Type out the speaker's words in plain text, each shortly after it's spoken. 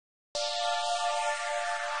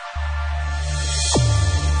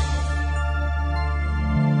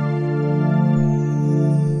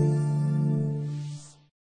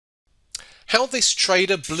How this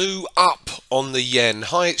trader blew up on the yen.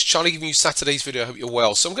 Hi, it's Charlie giving you Saturday's video. I hope you're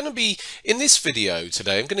well. So I'm going to be, in this video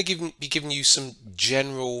today, I'm going to be giving you some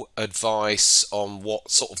general advice on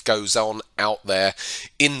what sort of goes on out there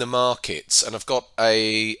in the markets. And I've got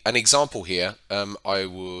an example here. I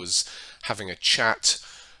was having a chat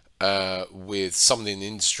with someone in the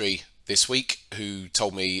industry this week who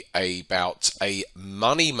told me about a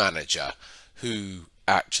money manager who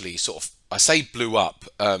actually sort of, I say blew up,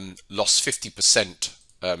 lost 50%.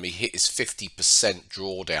 He hit his 50%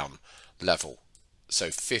 drawdown level. So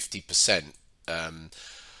 50%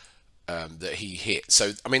 that he hit.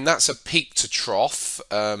 So, I mean, that's a peak to trough.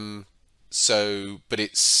 But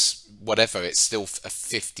it's whatever, it's still a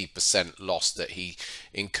 50% loss that he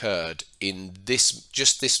incurred in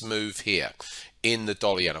this move here in the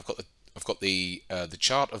dollar yen. I've got the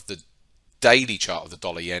chart of the daily chart of the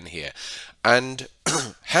dollar yen here. And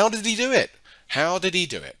how did he do it? How did he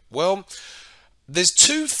do it? Well, there's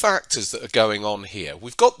two factors that are going on here.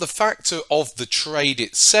 We've got the factor of the trade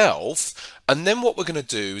itself, and then what we're going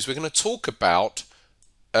to do is we're going to talk about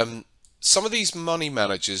some of these money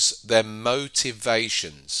managers, their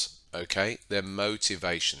motivations, okay? Their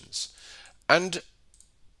motivations. And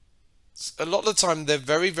a lot of the time they're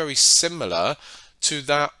very, very similar to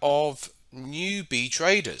that of newbie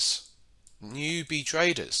traders. Newbie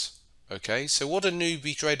traders. Okay, so what do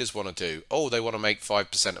newbie traders want to do? Oh, they want to make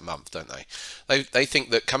 5% a month, don't they? They think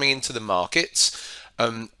that coming into the markets,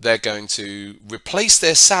 they're going to replace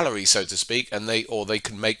their salary, so to speak, and they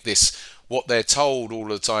can make this, what they're told all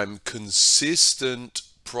the time, consistent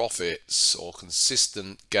profits or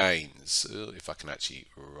consistent gains. If I can actually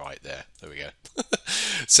write there we go.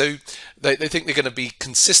 So they think they're going to be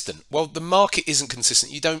consistent. Well, the market isn't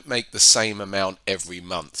consistent. You don't make the same amount every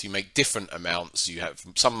month. You make different amounts. You have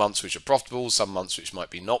some months which are profitable, some months which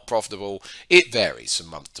might be not profitable. It varies from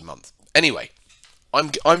month to month. Anyway,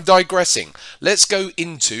 I'm digressing. Let's go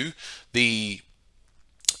into the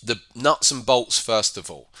nuts and bolts first of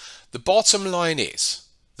all. The bottom line is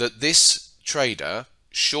that this trader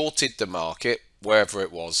shorted the market wherever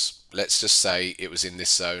it was. Let's just say it was in this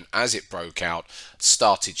zone. As it broke out,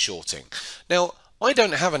 started shorting. Now, I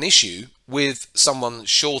don't have an issue with someone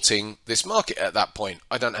shorting this market at that point.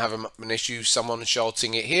 I don't have an issue someone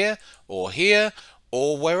shorting it here or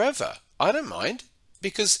wherever. I don't mind,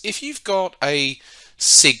 because if you've got a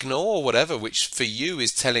signal or whatever which for you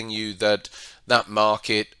is telling you that that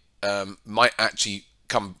market might actually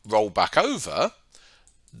roll back over,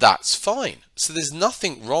 that's fine. So there's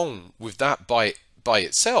nothing wrong with that by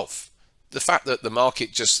itself. The fact that the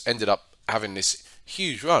market just ended up having this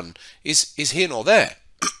huge run is here nor there.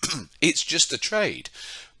 It's just a trade,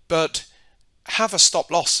 but have a stop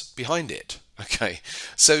loss behind it. Okay,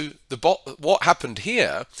 so what happened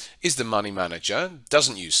here is the money manager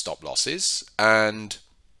doesn't use stop losses and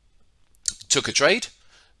took a trade.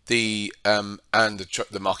 The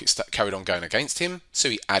market carried on going against him, so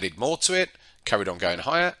he added more to it. Carried on going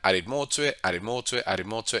higher, added more to it, added more to it, added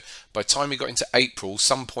more to it. By the time we got into April,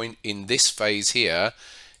 some point in this phase here,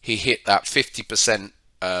 he hit that 50%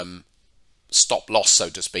 stop loss, so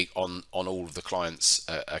to speak, on all of the clients'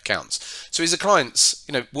 accounts. So his clients,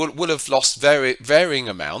 will have lost varying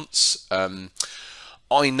amounts.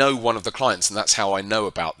 I know one of the clients, and that's how I know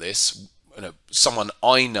about this. Someone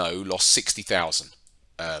I know lost 60,000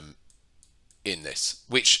 in this,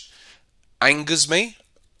 which angers me.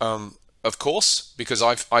 Of course, because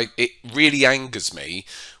it really angers me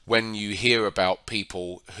when you hear about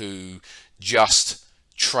people who just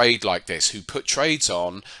trade like this, who put trades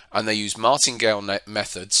on and they use martingale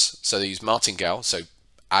methods. So they use martingale, so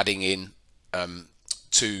adding in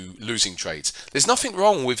to losing trades. There's nothing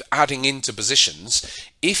wrong with adding into positions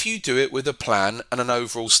if you do it with a plan and an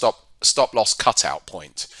overall stop loss cutout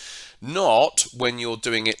point. Not when you're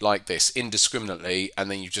doing it like this indiscriminately and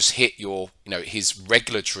then you just hit your, his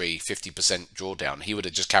regulatory 50% drawdown. He would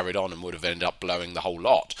have just carried on and would have ended up blowing the whole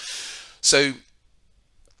lot. So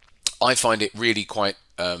I find it really quite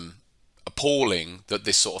appalling that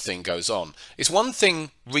this sort of thing goes on. It's one thing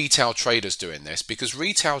retail traders doing this, because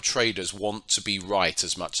retail traders want to be right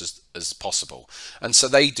as much as possible. And so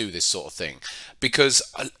they do this sort of thing because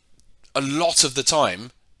a lot of the time,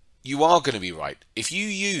 you are going to be right. If you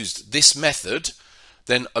used this method,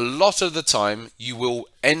 then a lot of the time you will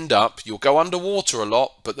you'll go underwater a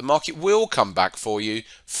lot, but the market will come back for you,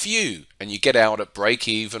 and you get out at break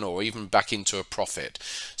even or even back into a profit.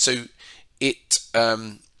 So it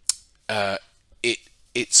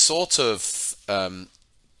sort of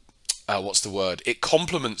what's the word? It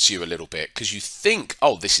compliments you a little bit because you think,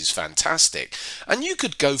 oh, this is fantastic. And you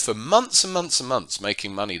could go for months and months and months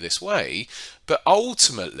making money this way. But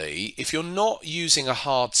ultimately, if you're not using a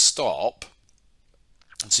hard stop,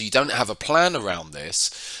 so you don't have a plan around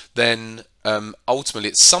this, then ultimately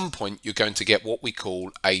at some point you're going to get what we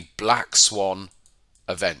call a black swan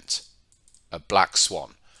event. A black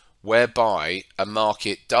swan, whereby a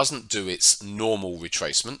market doesn't do its normal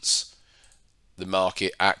retracements. The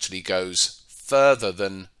market actually goes further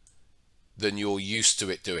than you're used to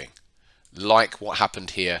it doing, like what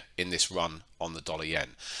happened here in this run on the dollar yen.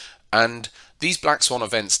 And these black swan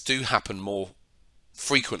events do happen more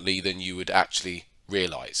frequently than you would actually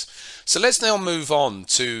realize. So let's now move on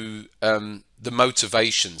to the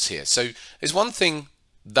motivations here. So there's one thing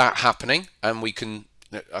that happening, and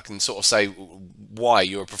I can sort of say why.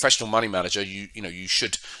 You're a professional money manager, you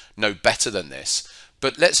should know better than this.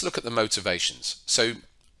 But let's look at the motivations. So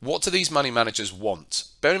what do these money managers want?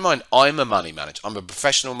 Bear in mind, I'm a money manager. I'm a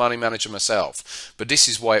professional money manager myself. But this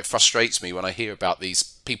is why it frustrates me when I hear about these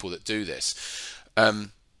people that do this.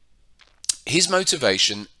 His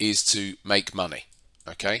motivation is to make money.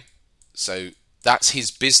 Okay, so that's his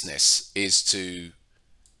business, is to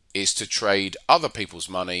trade other people's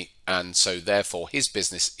money, and so therefore his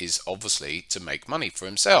business is obviously to make money for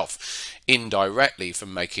himself, indirectly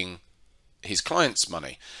from making his clients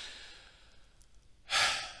money.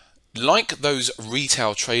 Like those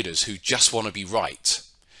retail traders who just want to be right,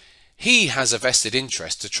 he has a vested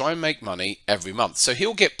interest to try and make money every month. So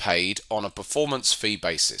he'll get paid on a performance fee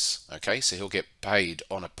basis. Okay, so he'll get paid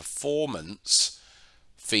on a performance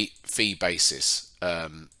fee basis,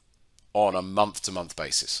 on a month-to-month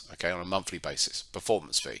basis, okay, on a monthly basis,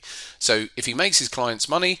 performance fee. So if he makes his clients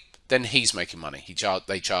money, then he's making money.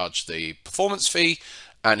 They charge the performance fee,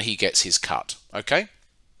 and he gets his cut, okay?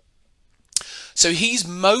 So he's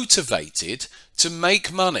motivated to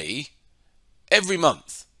make money every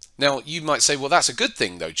month. Now, you might say, well, that's a good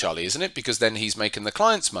thing though, Charlie, isn't it? Because then he's making the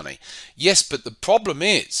clients money. Yes, but the problem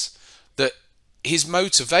is that his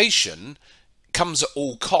motivation comes at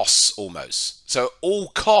all costs almost. So at all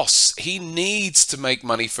costs, he needs to make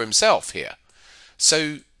money for himself here.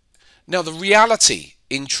 So now the reality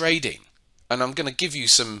in trading, and I'm going to give you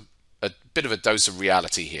a bit of a dose of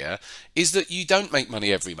reality here, is that you don't make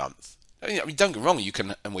money every month. I mean, don't get me wrong, you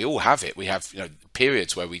can, and we all have it. We have,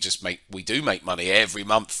 periods where we do make money every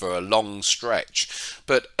month for a long stretch.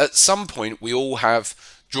 But at some point, we all have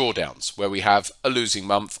drawdowns where we have a losing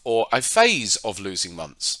month or a phase of losing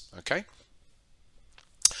months. Okay.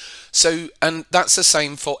 So, and that's the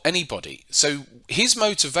same for anybody. So his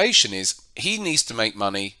motivation is he needs to make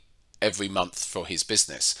money every month for his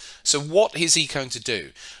business. So what is he going to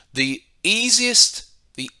do? The easiest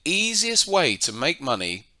way to make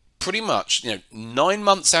money, pretty much, 9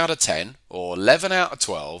 months out of 10 or 11 out of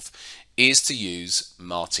 12, is to use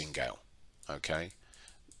martingale. Okay,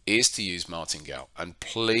 is to use martingale. And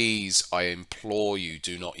please, I implore you,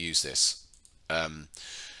 do not use this.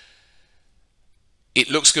 It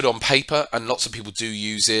looks good on paper and lots of people do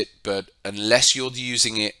use it, but unless you're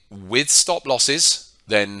using it with stop losses,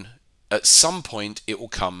 then at some point it will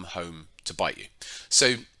come home to bite you.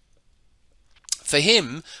 So for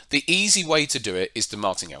him, the easy way to do it is to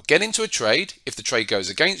martingale. Get into a trade. If the trade goes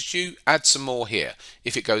against you, add some more here.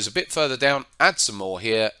 If it goes a bit further down, add some more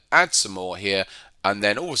here, add some more here, and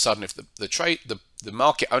then all of a sudden, if the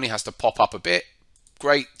market only has to pop up a bit,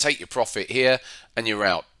 great, take your profit here and you're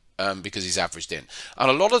out. Because he's averaged in.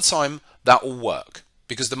 And a lot of the time that will work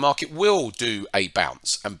because the market will do a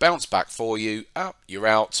bounce and bounce back for you. You're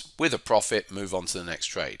out with a profit, move on to the next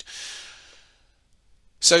trade.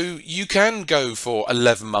 So you can go for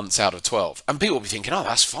 11 months out of 12 and people will be thinking, oh,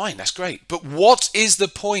 that's fine, that's great. But what is the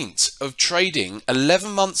point of trading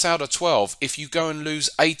 11 months out of 12 if you go and lose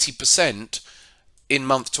 80% in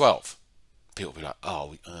month 12? People will be like,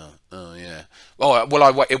 oh yeah.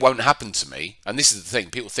 Well, it won't happen to me. And this is the thing.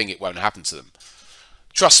 People think it won't happen to them.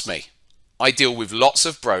 Trust me. I deal with lots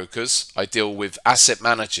of brokers. I deal with asset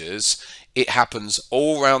managers. It happens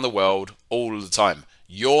all around the world all the time.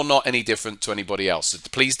 You're not any different to anybody else. So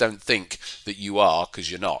please don't think that you are,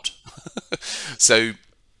 because you're not. So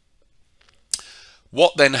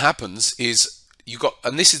what then happens is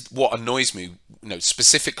and this is what annoys me,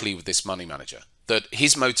 specifically with this money manager, that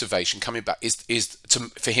his motivation coming back is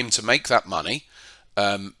for him to make that money,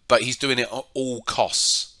 but he's doing it at all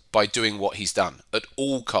costs by doing what he's done at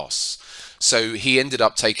all costs. So he ended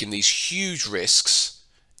up taking these huge risks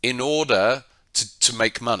in order to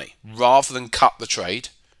make money, rather than cut the trade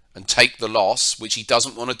and take the loss, which he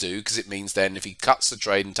doesn't want to do, because it means then if he cuts the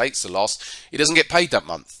trade and takes the loss, he doesn't get paid that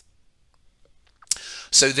month.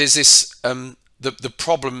 So there's this the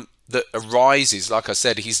problem that arises, like I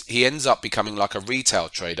said, he ends up becoming like a retail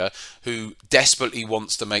trader who desperately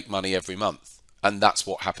wants to make money every month, and that's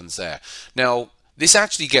what happens there. Now this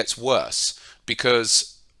actually gets worse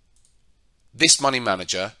because this money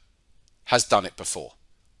manager has done it before.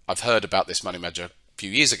 I've heard about this money manager a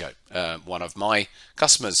few years ago. One of my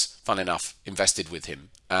customers, fun enough, invested with him,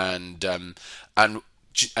 and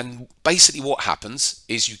basically what happens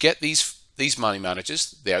is you get these money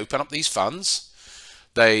managers. They open up these funds.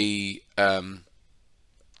 They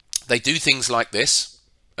do things like this,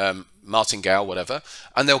 martingale, whatever,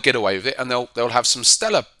 and they'll get away with it, and they'll have some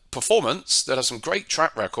stellar performance. They'll have some great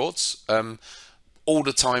track records all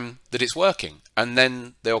the time that it's working, and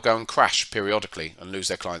then they'll go and crash periodically and lose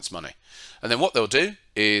their clients' money. And then what they'll do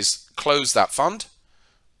is close that fund,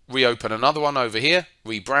 reopen another one over here,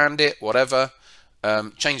 rebrand it, whatever,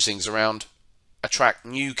 change things around, attract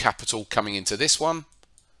new capital coming into this one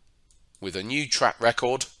with a new track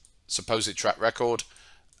record, supposed track record,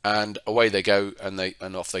 and away they go,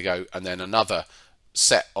 and off they go, and then another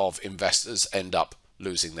set of investors end up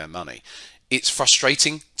losing their money. It's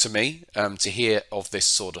frustrating to me to hear of this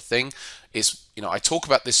sort of thing. It's, you know, I talk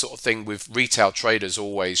about this sort of thing with retail traders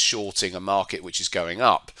always shorting a market which is going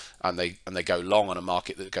up, and they go long on a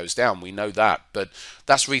market that goes down. We know that, but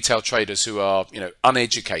that's retail traders who are, you know,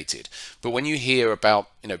 uneducated. But when you hear about,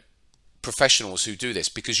 you know, professionals who do this,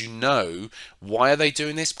 because you know why are they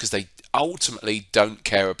doing this? Because they ultimately don't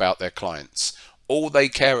care about their clients. All they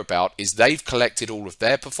care about is they've collected all of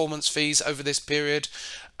their performance fees over this period,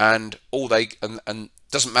 and all they and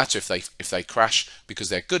doesn't matter if they crash, because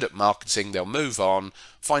they're good at marketing. They'll move on,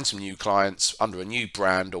 find some new clients under a new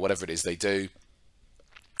brand or whatever it is they do,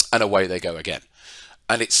 and away they go again.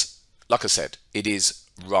 And it's, like I said, it is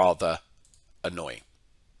rather annoying.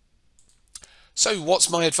 So what's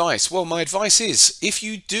my advice? Well, my advice is, if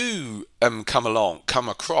you do come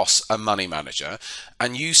across a money manager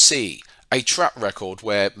and you see a track record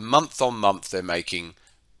where month on month they're making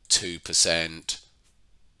 2%,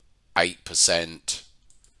 8%,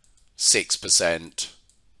 6%,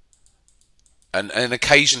 and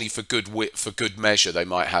occasionally for good measure they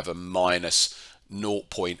might have a minus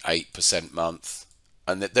 0.8% month,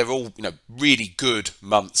 and they're all, you know, really good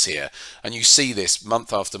months here, and you see this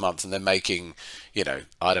month after month, and they're making, you know,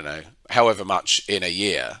 I don't know, however much in a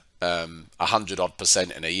year,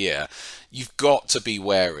 100% in a year. You've got to be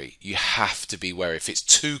wary. You have to be wary. If it's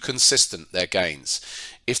too consistent, their gains,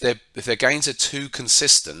 if their gains are too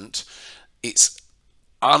consistent, it's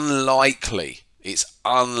unlikely in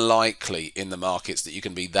the markets that you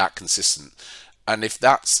can be that consistent. And if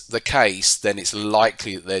that's the case, then it's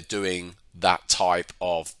likely that they're doing that type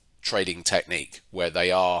of trading technique where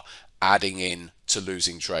they are adding in to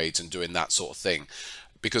losing trades and doing that sort of thing,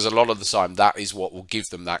 because a lot of the time that is what will give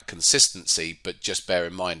them that consistency. But just bear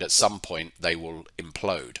in mind, at some point they will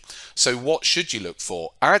implode. So what should you look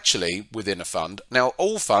for actually within a fund? Now,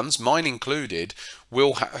 all funds, mine included,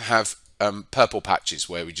 will have purple patches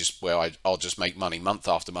where I'll just make money month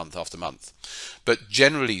after month after month. But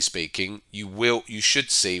generally speaking, you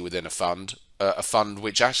should see within a fund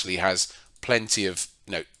which actually has plenty of,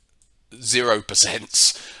 you know,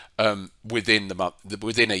 0% within the month,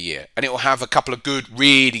 within a year, and it will have a couple of good,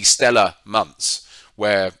 really stellar months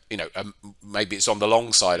where, you know, maybe it's on the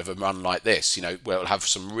long side of a run like this, you know, where it'll have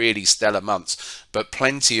some really stellar months, but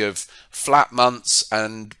plenty of flat months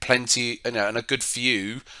and plenty, you know, and a good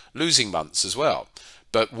few losing months as well,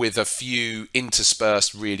 but with a few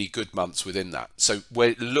interspersed really good months within that. So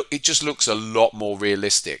where it just looks a lot more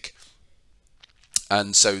realistic.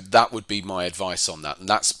 And so that would be my advice on that, and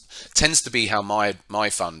that tends to be how my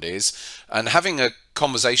fund is. And having a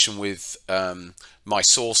conversation with my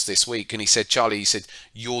source this week, and he said, Charlie, he said,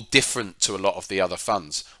 you're different to a lot of the other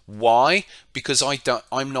funds. Why? Because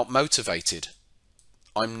I'm not motivated.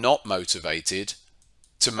 I'm not motivated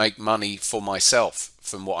to make money for myself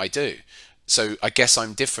from what I do. So I guess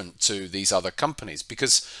I'm different to these other companies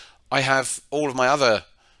because I have all of my other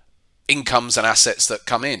incomes and assets that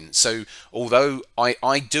come in. So although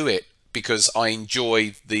I do it because I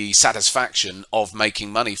enjoy the satisfaction of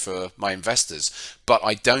making money for my investors, but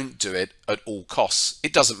I don't do it at all costs.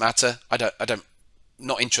 It doesn't matter.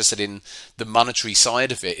 Not interested in the monetary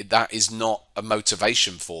side of it. That is not a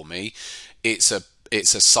motivation for me. It's a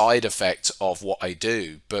side effect of what I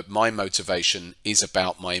do, but my motivation is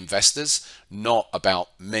about my investors, not about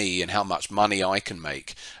me and how much money I can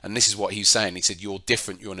make. And this is what he's saying. He said, you're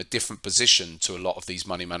different. You're in a different position to a lot of these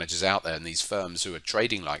money managers out there and these firms who are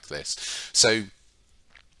trading like this. So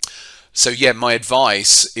yeah, my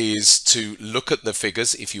advice is to look at the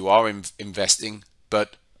figures if you are investing,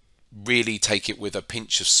 but really take it with a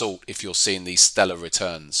pinch of salt if you're seeing these stellar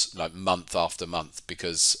returns like month after month,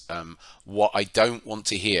 because what I don't want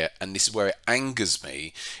to hear, and this is where it angers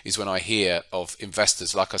me, is when I hear of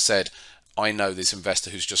investors. Like I said, I know this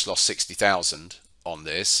investor who's just lost 60,000 on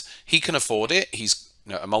this. He can afford it. He's,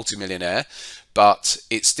 you know, a multimillionaire, but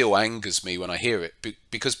it still angers me when I hear it,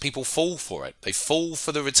 because people fall for it. They fall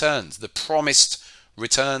for the returns, the promised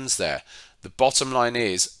returns there. The bottom line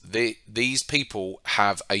is these people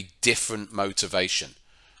have a different motivation.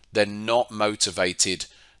 They're not motivated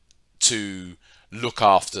to look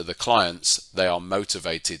after the clients. They are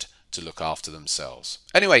motivated to look after themselves.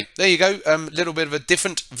 Anyway, there you go. A little bit of a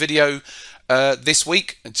different video this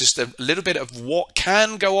week. Just a little bit of what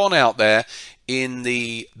can go on out there in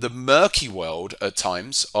the murky world at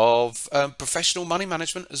times of professional money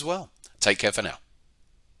management as well. Take care for now.